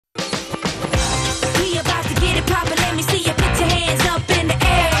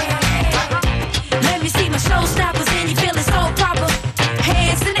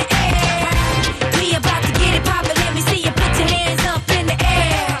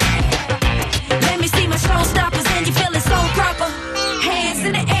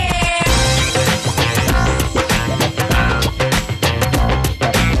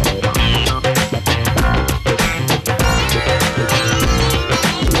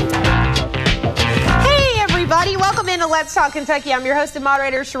Let's Talk Kentucky. I'm your host and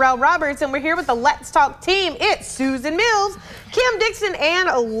moderator, Sherelle Roberts, and we're here with the Let's Talk team. It's Susan Mills, Kim Dixon,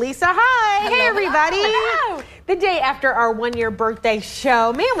 and Lisa High. Hello, hey, everybody. hello. The day after our one-year birthday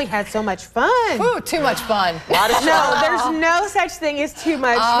show. Man, we had so much fun. Ooh, too much fun. No, there's no such thing as too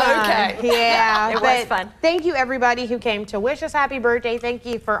much fun. Okay. Yeah. It was fun. Thank you, everybody who came to wish us happy birthday. Thank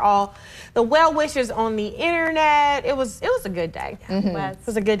you for all the well wishes on the internet. It was a good day. It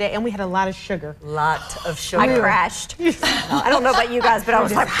was a good day, and we had a lot of sugar. Lot of sugar. I crashed. I don't know about you guys, but I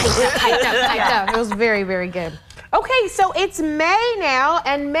was like, Hyped up. It was very, very good. Okay, so it's May now,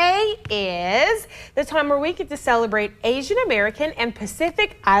 and May is the time where we get to celebrate Asian American and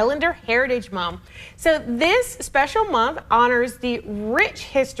Pacific Islander Heritage Month. So this special month honors the rich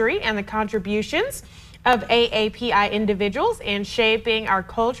history and the contributions of AAPI individuals in shaping our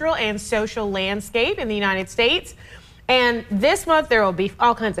cultural and social landscape in the United States. And this month there will be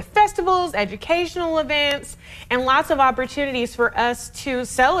all kinds of festivals, educational events, and lots of opportunities for us to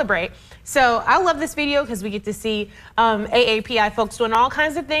celebrate. So I love this video because we get to see AAPI folks doing all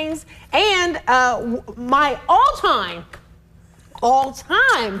kinds of things. And my all-time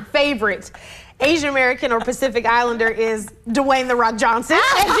favorite Asian American or Pacific Islander is Dwayne "The Rock" Johnson,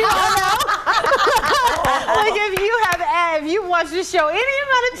 as you all know. Like if you watch this show any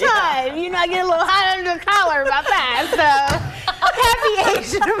amount of time, you know, get a little hot under the collar about that. So happy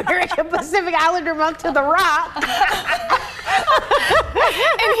Asian American Pacific Islander Month to The Rock.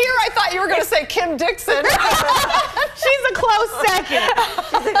 And here I thought you were going to say Kim Dixon. She's a close second.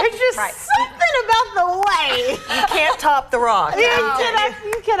 It's just something about the way. You can't top The Rock. You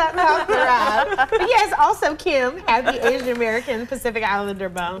cannot top The Rock. But yes, also Kim, happy Asian American Pacific Islander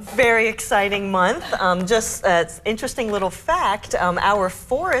Month. Very exciting month. Just an interesting little fact, our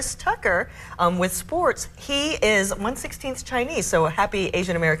Forrest Tucker with sports, he is 1/16 Chinese, so happy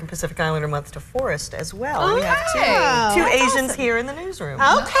Asian American Pacific Islander Month to Forrest as well. We have two Asians here in the newsroom.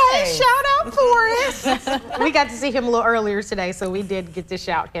 Okay, shout out Forrest. We got to see him a little earlier today, so we did get to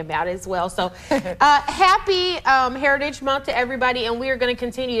shout him out as well. So happy Heritage Month to everybody, and we are going to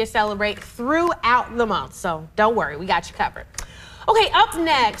continue to celebrate throughout the month. So don't worry, we got you covered. Okay, up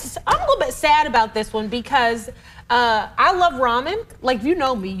next, I'm a little bit sad about this one because I love ramen. Like, you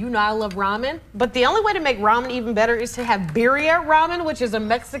know me, you know I love ramen. But the only way to make ramen even better is to have birria ramen, which is a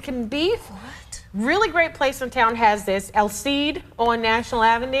Mexican beef. What? Really great place in town has this. El Cid on National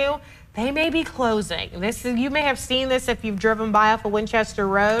Avenue. They may be closing. You may have seen this if you've driven by off of Winchester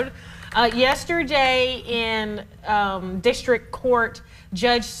Road. Yesterday in district court,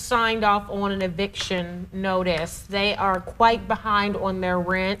 judge signed off on an eviction notice. They are quite behind on their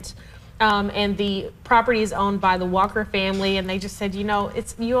rent. And the property is owned by the Walker family, and they just said, you know,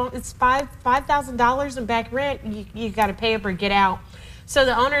 it's $5,000 in back rent. You got to pay up or get out. So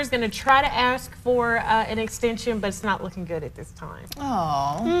the owner is going to try to ask for an extension, but it's not looking good at this time.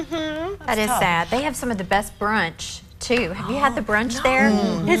 Oh, That is sad. They have some of the best brunch too. Have you had the brunch there?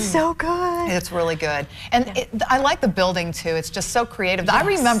 It's so good. it's really good. And I like the building too. It's just so creative. I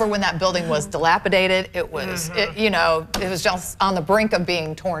remember when that building was dilapidated. It was, you know, it was just on the brink of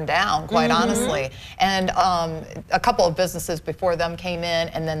being torn down, quite honestly. And a couple of businesses before them came in,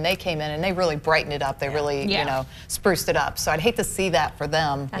 and then they came in and they really brightened it up. They really, you know, spruced it up. So I'd hate to see that for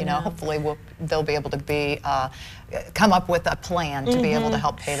them. You know, hopefully they'll be able to come up with a plan to be able to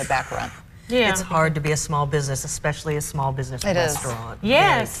help pay the back rent. Yeah. It's hard to be a small business, especially a small business restaurant.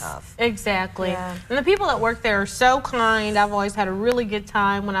 Yes, Very tough. exactly. Yeah. And the people that work there are so kind. I've always had a really good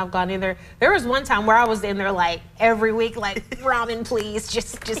time when I've gone in there. There was one time where I was in there like every week, like, ramen, please,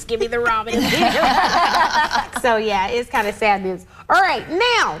 just give me the ramen. So yeah, it's kind of sad news. All right,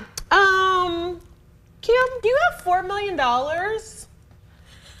 now, Kim, do you have $4 million?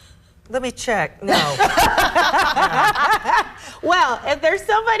 Let me check. No. Well, if there's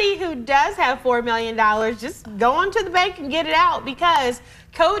somebody who does have $4 million, just go on to the bank and get it out, because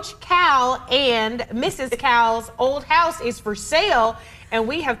Coach Cal and Mrs. Cal's old house is for sale, and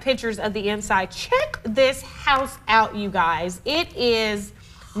we have pictures of the inside. Check this house out, you guys. It is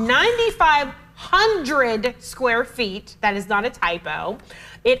 9,500 square feet. That is not a typo.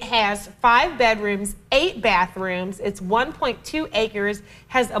 It has 5 bedrooms, 8 bathrooms. It's 1.2 acres,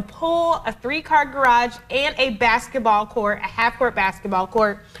 has a pool, a 3-car garage, and a basketball court, a half-court basketball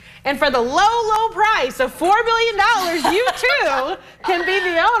court. And for the low, low price of $4 million, you too can be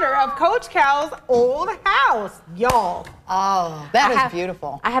the owner of Coach Cal's old house, y'all. Oh, that is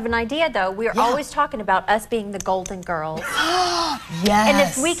beautiful. I have an idea, though. We're always talking about us being the Golden Girls. Yes. And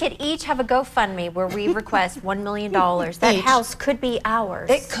if we could each have a GoFundMe where we request $1 million, that house could be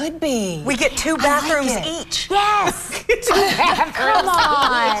ours. It could be. We get 2 bathrooms each. Yes. 2 bathrooms. Come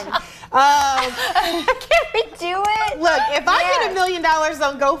on. Can we do it? Look, million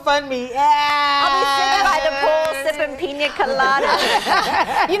on GoFundMe. I'll be sitting by the pool sipping pina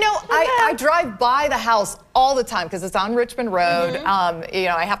colada. You know, I drive by the house all the time because it's on Richmond Road. You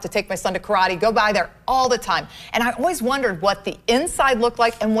know, I have to take my son to karate, go by there all the time. And I always wondered what the inside looked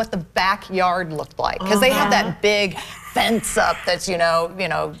like and what the backyard looked like, because they have that big fence up that's, you know,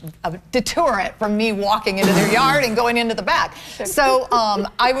 a deterrent from me walking into their yard and going into the back. So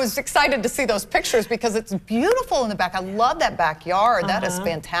I was excited to see those pictures because it's beautiful in the back. I love that backyard. That is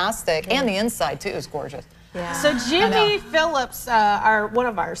fantastic. And the inside too is gorgeous. Yeah. So Jimmy Phillips,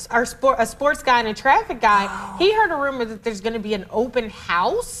 a sports guy and a traffic guy, he heard a rumor that there's going to be an open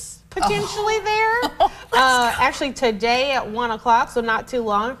house potentially there. Actually today at 1 o'clock, so not too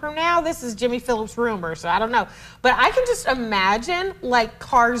long from now. This is Jimmy Phillips' rumor, so I don't know. But I can just imagine like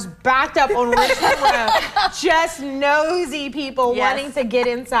cars backed up on Richmond Road, just nosy people wanting to get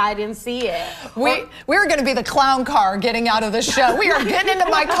inside and see it. We're going to be the clown car getting out of the show. We are getting into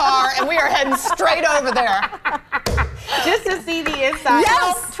my car and we are heading straight over there. Just to see the inside.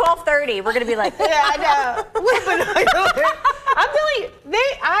 Yes, 12:30. We're gonna be like, yeah, I know. I'm telling you,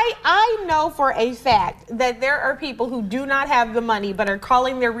 I know for a fact that there are people who do not have the money but are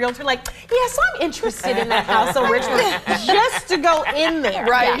calling their realtor like, yes, I'm interested in that house in Richmond, just to go in there.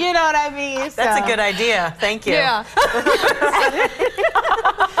 Right. You know what I mean? That's a good idea. Thank you. Yeah.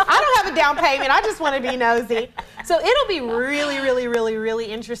 I don't have a down payment. I just want to be nosy. So it'll be really, really, really, really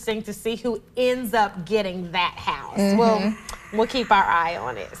interesting to see who ends up getting that house. We'll keep our eye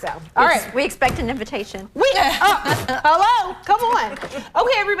on it. So, all right. we expect an invitation. Hello, come on.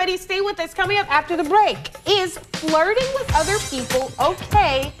 Okay, everybody, stay with us. Coming up after the break, is flirting with other people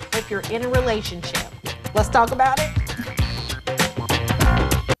okay if you're in a relationship? Let's talk about it.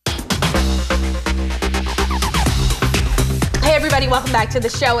 Hey everybody, welcome back to the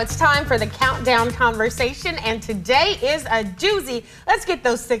show. It's time for the countdown conversation, and today is a doozy. Let's get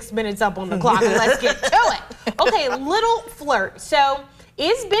those 6 minutes up on the clock and let's get to it. Okay, little flirt. So,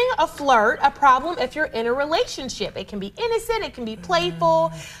 is being a flirt a problem if you're in a relationship? It can be innocent, it can be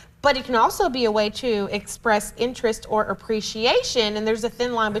playful, but it can also be a way to express interest or appreciation, and there's a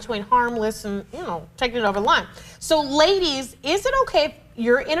thin line between harmless and, you know, taking it over the line. So ladies, is it okay if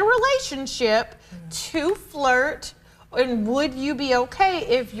you're in a relationship to flirt? And would you be okay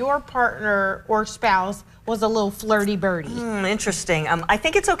if your partner or spouse was a little flirty birdie? Interesting. I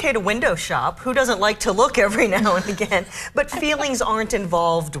think it's okay to window shop. Who doesn't like to look every now and again? But feelings aren't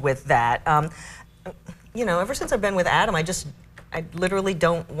involved with that. You know, ever since I've been with Adam, I literally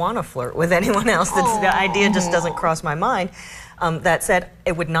don't want to flirt with anyone else. The idea just doesn't cross my mind. That said,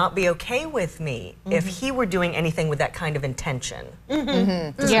 it would not be okay with me if he were doing anything with that kind of intention.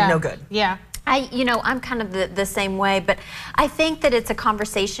 No good. Yeah. I'm kind of the same way, but I think that it's a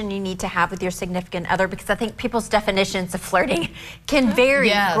conversation you need to have with your significant other, because I think people's definitions of flirting can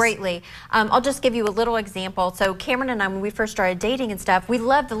vary greatly. I'll just give you a little example. So Cameron and I, when we first started dating and stuff, we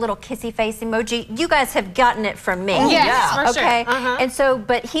loved the little kissy face emoji. You guys have gotten it from me. Yes, okay. For sure. And so,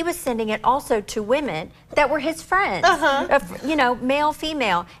 but he was sending it also to women that were his friends, you know, male,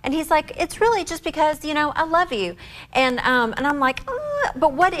 female, and he's like, it's really just because, you know, I love you, and I'm like,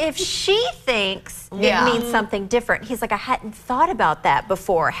 but what if she thinks it means something different? He's like, I hadn't thought about that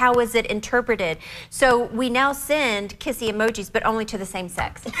before. How is it interpreted? So we now send kissy emojis, but only to the same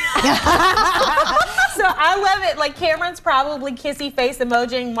sex. So I love it. Like Cameron's probably kissy face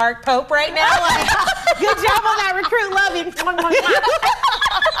emojing Mark Pope right now. Like, good job on that, recruit. Love you.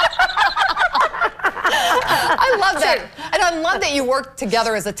 I love that. And I love that you work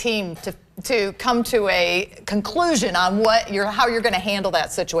together as a team to come to a conclusion on how you're going to handle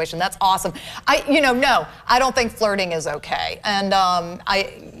that situation. That's awesome. No, I don't think flirting is okay. And I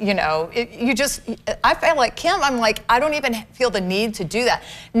feel like Kim, I'm like, I don't even feel the need to do that.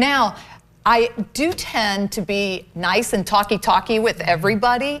 Now, I do tend to be nice and talky with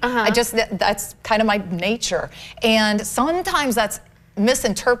everybody. That's kind of my nature. And sometimes that's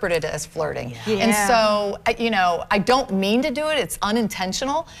misinterpreted as flirting. And so, I don't mean to do it. It's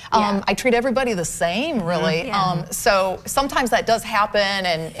unintentional. I treat everybody the same, really. So sometimes that does happen,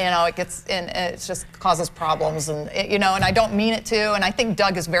 and it just causes problems, and and I don't mean it to. And I think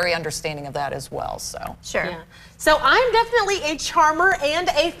Doug is very understanding of that as well. So sure. Yeah. So I'm definitely a charmer and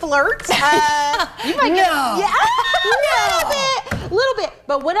a flirt. You might get a little bit.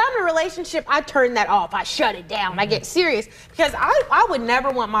 But when I'm in a relationship, I turn that off. I shut it down. I get serious because I would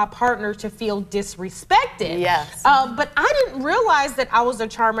never want my partner to feel disrespected. Yes. But I didn't realize that I was a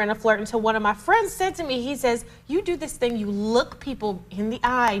charmer and a flirt until one of my friends said to me, he says, you do this thing, you look people in the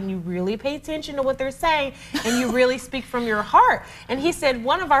eye and you really pay attention to what they're saying and you really speak from your heart. And he said,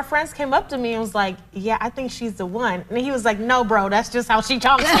 one of our friends came up to me and was like, yeah, I think she's the one. And he was like, no, bro, that's just how she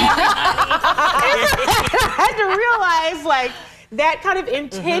talks to everybody. I had to realize, like, that kind of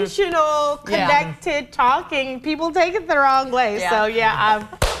intentional, connected talking, people take it the wrong way. Yeah. So, yeah, I've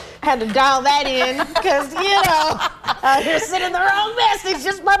had to dial that in because, you know, you're sending the wrong message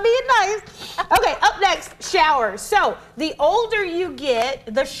just by being nice. Okay, up next, shower. So, the older you get,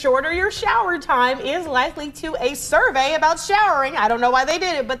 the shorter your shower time is likely to a survey about showering. I don't know why they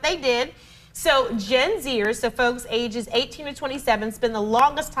did it, but they did. So Gen Zers, so folks ages 18 to 27, spend the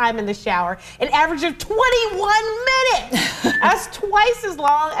longest time in the shower, an average of 21 minutes. That's twice as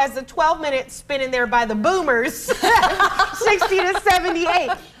long as the 12 minutes spent in there by the boomers, 60 to 78.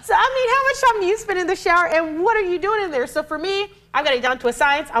 So, I mean, how much time do you spend in the shower and what are you doing in there? So for me, I've got it down to a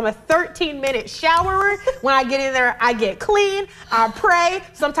science. I'm a 13-minute showerer. When I get in there, I get clean, I pray.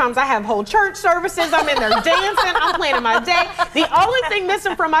 Sometimes I have whole church services. I'm in there dancing, I'm planning my day. The only thing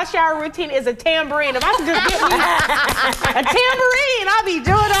missing from my shower routine is a tambourine. If I can just get me a tambourine, I'll be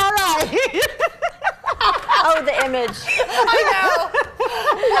doing all right. Oh, the image. I know.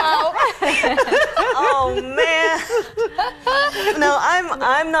 Wow. Oh man. No,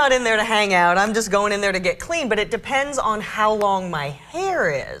 I'm not in there to hang out. I'm just going in there to get clean, but it depends on how long my hair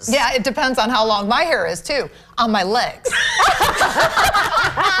is. Yeah, it depends on how long my hair is too. On my legs. Sorry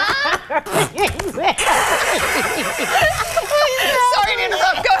to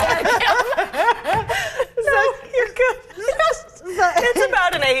interrupt. Go ahead. So you're good. It's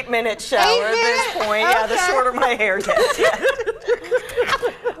about an 8-minute shower at this point. Yeah, the shorter my hair gets. Yeah.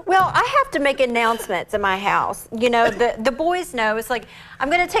 Well, I have to make announcements in my house. You know, the boys know. It's like, I'm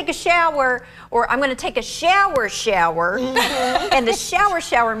going to take a shower, or I'm going to take a shower. And the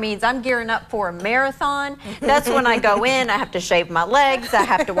shower means I'm gearing up for a marathon. That's when I go in. I have to shave my legs. I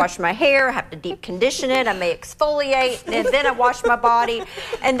have to wash my hair. I have to deep condition it. I may exfoliate, and then I wash my body.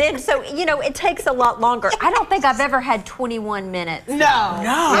 And then, so, you know, it takes a lot longer. I don't think I've ever had 21 minutes. No.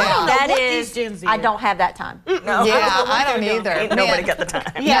 No. That is, I don't have that time. No. Yeah, I don't either. Ain't nobody got the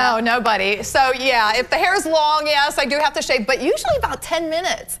time. No, nobody. So yeah, if the hair's long, yes, I do have to shave, but usually about 10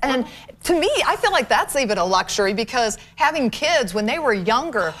 minutes. And to me, I feel like that's even a luxury because having kids when they were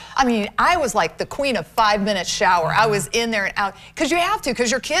younger, I mean, I was like the queen of 5-minute shower. I was in there and out because you have to,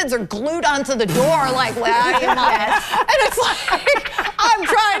 because your kids are glued onto the door like, well, you know, and it's like, I'm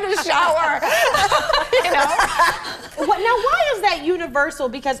trying to shower, you know? Now, why is that universal?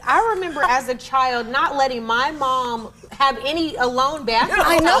 Because I remember as a child not letting my mom have any alone bathroom.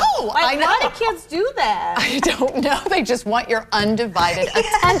 I know, Like, I know. why do kids do that? I don't know. They just want your undivided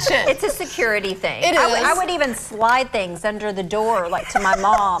attention. It's a security thing. It is. I would even slide things under the door, like to my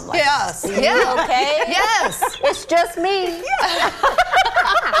mom. Like, Yes. You Yeah. okay? Yes. It's just me.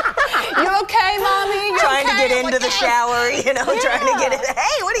 You okay, mommy? You Trying to okay? get into the shower, you know, trying to get it.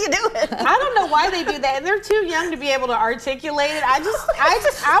 Hey, what are you doing? I don't know why they do that, and they're too young to be able to articulate it. I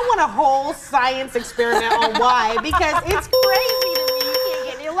want a whole science experiment on why, because it's crazy to me. You can't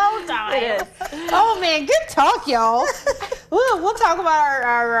get any alone time. It is. Oh man, good talk, y'all. We'll talk about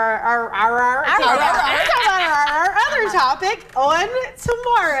our other topic on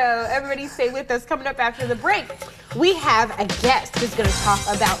tomorrow. Everybody stay with us. Coming up after the break, we have a guest who's going to talk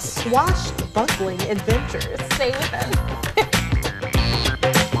about swashbuckling adventures. Stay with us.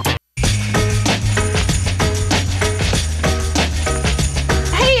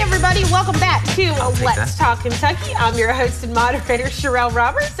 Welcome back to Let's Talk Kentucky. I'm your host and moderator, Sherelle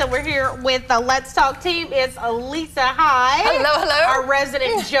Roberts, and we're here with the Let's Talk team. It's Lisa High. Hello, hello. Our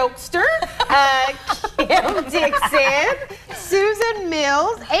resident jokester, Kim Dixon, Susan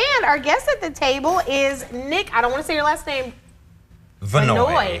Mills, and our guest at the table is Nick, I don't want to say your last name.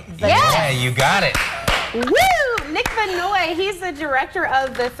 Vanoy. Yes. Yeah, you got it. Woo! Nick Vanoy, he's the director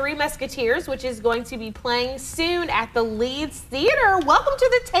of The Three Musketeers, which is going to be playing soon at the Leeds Theater. Welcome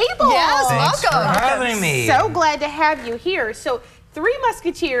to the table. Yes, Thanks welcome. for having me. So glad to have you here. So, Three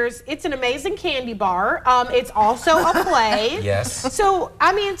Musketeers, it's an amazing candy bar. It's also a play. Yes. So,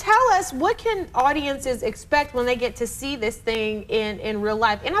 I mean, tell us, what can audiences expect when they get to see this thing in real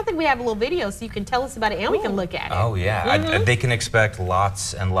life? And I think we have a little video so you can tell us about it and we can look at it. Oh, yeah. They can expect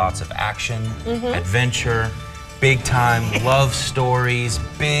lots and lots of action, adventure, big time love stories,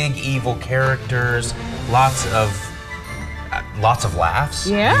 big evil characters, lots of laughs.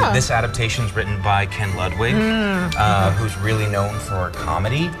 Yeah. This adaptation is written by Ken Ludwig, who's really known for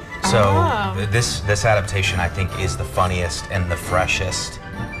comedy. So this adaptation, I think, is the funniest and the freshest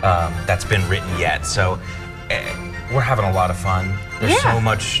that's been written yet. So we're having a lot of fun. There's so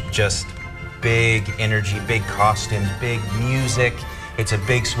much just big energy, big costumes, big music. It's a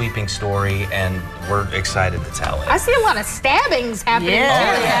big sweeping story, and we're excited to tell it. I see a lot of stabbings happening.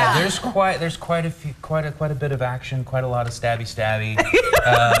 Yeah. There's quite a bit of action, quite a lot of stabby.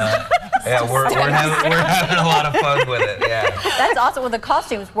 We're having a lot of fun with it. Yeah. That's awesome. Well, the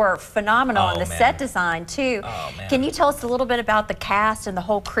costumes were phenomenal, and the man. set design too. Oh, man. Can you tell us a little bit about the cast and the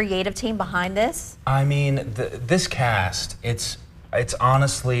whole creative team behind this? I mean, this cast, it's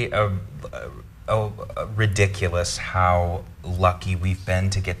honestly ridiculous how lucky we've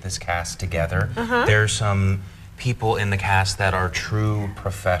been to get this cast together. There's some people in the cast that are true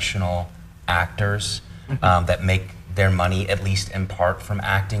professional actors that make their money, at least in part, from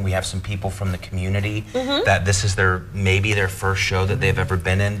acting. We have some people from the community that this is maybe their first show that they've ever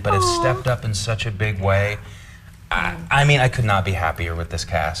been in, but it's stepped up in such a big way. I mean, I could not be happier with this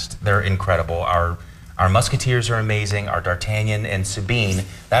cast. They're incredible. Our Musketeers are amazing. Our D'Artagnan and Sabine,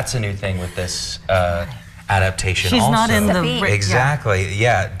 that's a new thing with this adaptation. She's also. not in the Sabine. Exactly,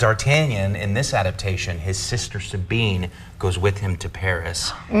 yeah. D'Artagnan, in this adaptation, his sister Sabine goes with him to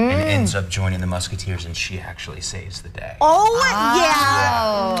Paris and ends up joining the Musketeers, and she actually saves the day.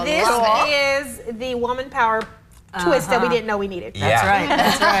 This is the woman power twist that we didn't know we needed. Yeah. Right.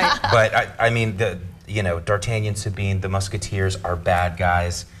 That's right. But I mean, D'Artagnan, Sabine, the Musketeers are bad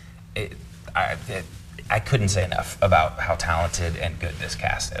guys. I couldn't say enough about how talented and good this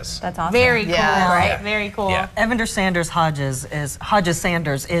cast is. That's awesome. Very cool, right? Yeah. Very cool. Yeah. Evander Sanders Hodges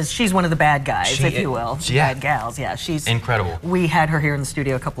Sanders she's one of the bad guys, if you will. Bad gals, yeah. She's incredible. We had her here in the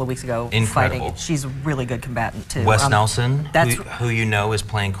studio a couple of weeks ago fighting. She's a really good combatant too. Wes Nelson, that's who you know is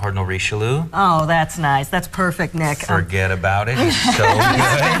playing Cardinal Richelieu. Oh, that's nice. That's perfect, Nick. Forget about it. He's so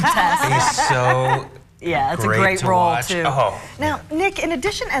good. He's so yeah, it's a great great to role watch. too. Oh, now, Nick, in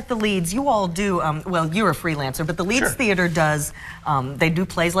addition at the Leeds, you all do. Well, you're a freelancer, but the Leeds Theater does. They do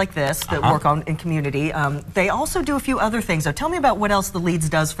plays like this that work in community. They also do a few other things. So tell me about what else the Leeds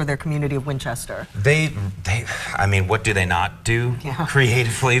does for their community of Winchester. I mean, what do they not do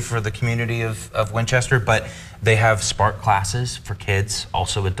creatively for the community of Winchester? But they have Spark classes for kids,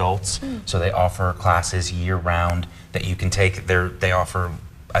 also adults. So they offer classes year-round that you can take. They offer.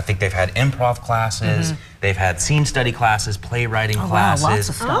 I think they've had improv classes, they've had scene study classes, playwriting classes, wow, lots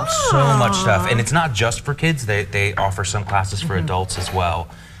of stuff. So much stuff. And it's not just for kids, they offer some classes for adults as well.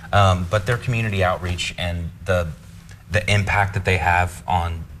 But their community outreach and the impact that they have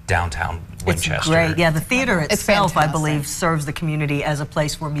on downtown Winchester. It's great. Yeah, the theater itself, I fantastic. believe, serves the community as a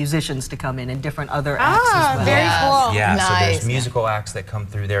place for musicians to come in and different other acts as well. Very cool. Yeah, so Nice. there's musical acts that come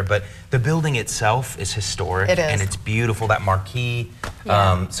through there, but the building itself is historic. It is. And it's beautiful, that marquee.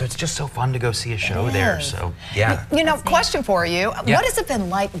 So it's just so fun to go see a show there. is. So, yeah. You know, question for you. Yeah. What has it been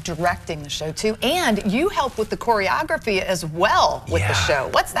like directing the show too? And you help with the choreography as well with the Yeah. show.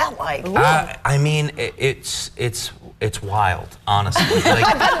 What's that like? I mean, it's wild, honestly.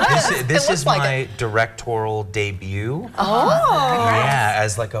 Like, this looks is like my directorial debut. Oh. Yeah,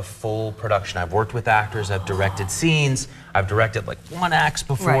 as like a full production. I've worked with actors, I've directed scenes, I've directed like one acts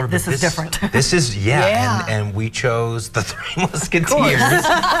before. Right, but this is different. This is, Yeah. and we chose the Three Musketeers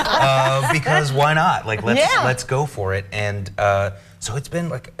because why not? Like, let's go for it. And so it's been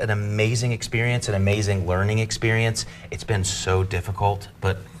like an amazing experience, an amazing learning experience. It's been so difficult,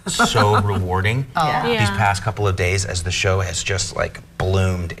 but so rewarding these past couple of days as the show has just like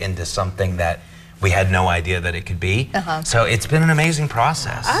bloomed into something that we had no idea that it could be. So it's been an amazing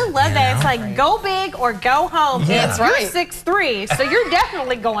process. I love that. It's like go big or go home. Yeah. That's right. You're 6'3", so you're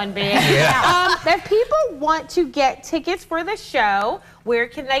definitely going big. If people want to get tickets for the show, where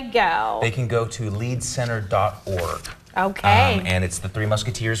can they go? They can go to leadcenter.org. Okay. And it's the Three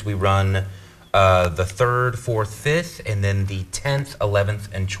Musketeers. We run the 3rd, 4th, 5th, and then the 10th, 11th,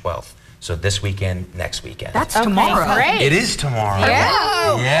 and 12th. So this weekend, next weekend. That's tomorrow. Great. It is tomorrow.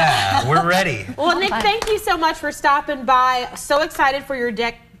 Yeah. Yeah, we're ready. Well, Nick, thank you so much for stopping by. So excited for your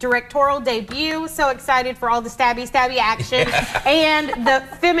directorial debut. So excited for all the stabby action and the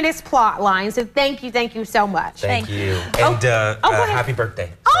feminist plot lines. So thank you so much. Thank you. Oh, And go ahead. happy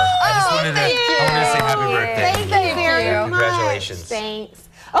birthday. I just wanted to say happy birthday. Thank you very much. Congratulations. Thanks.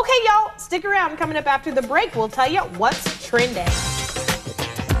 Okay, y'all, stick around. Coming up after the break, we'll tell you what's trending.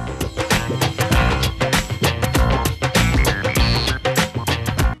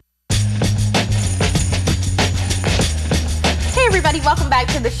 Hey everybody, welcome back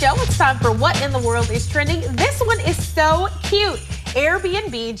to the show. It's time for What in the World is Trending. This one is so cute.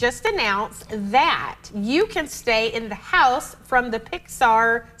 Airbnb just announced that you can stay in the house from the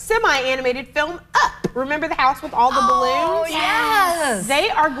Pixar semi-animated film Up. Remember the house with all the balloons? Oh, yes. They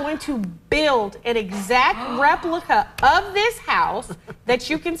are going to build an exact replica of this house that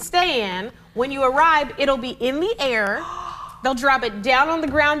you can stay in. When you arrive, it'll be in the air. They'll drop it down on the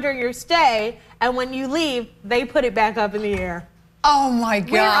ground during your stay, and when you leave, they put it back up in the air. Oh my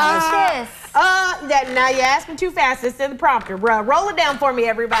gosh. Where is this? Now you're asking too fast. It's in the prompter, bro. Roll it down for me,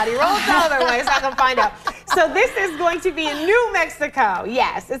 everybody. Roll it the other way so I can find out. So this is going to be in New Mexico.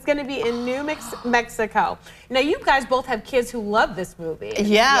 Yes, it's going to be in New Mexico. Now you guys both have kids who love this movie.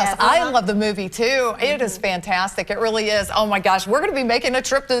 Yes, I love the movie too. It is fantastic. It really is. Oh my gosh, we're going to be making a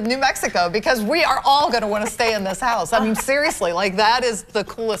trip to New Mexico because we are all going to want to stay in this house. I mean, seriously, like that is the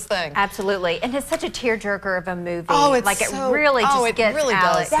coolest thing. Absolutely. And it's such a tearjerker of a movie. Oh, it's like so, it really just it gets really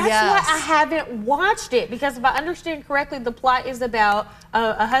out. does. That's Yes. why I haven't watched it, because if I understand correctly, the plot is about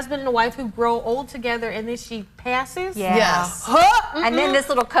a husband and a wife who grow old together, and then she passes. Yeah. Yes. And then this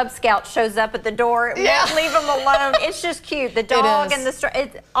little Cub Scout shows up at the door. It won't leave him alone. It's just cute. The dog is. and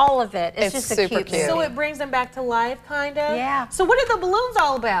the all of it. It's just a super cute cute. So movie. it brings them back to life, kind of. Yeah. So what are the balloons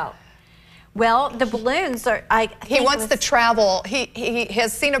all about? Well, the balloons are. He wants to travel. He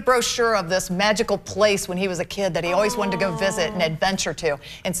has seen a brochure of this magical place when he was a kid that he always wanted to go visit and adventure to.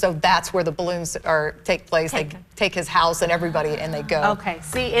 And so that's where the balloons take place. They take his house and everybody and they go. Okay,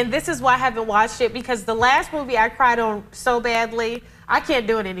 see, and this is why I haven't watched it, because the last movie I cried on so badly, I can't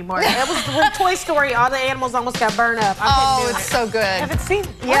do it anymore. That was with Toy Story. All the animals almost got burned up. I couldn't do it's it. so good. Haven't seen it.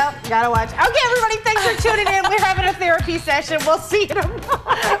 Yep, gotta watch. Okay, everybody, thanks for tuning in. We're having a therapy session. We'll see you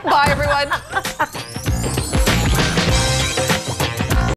tomorrow. Bye, everyone.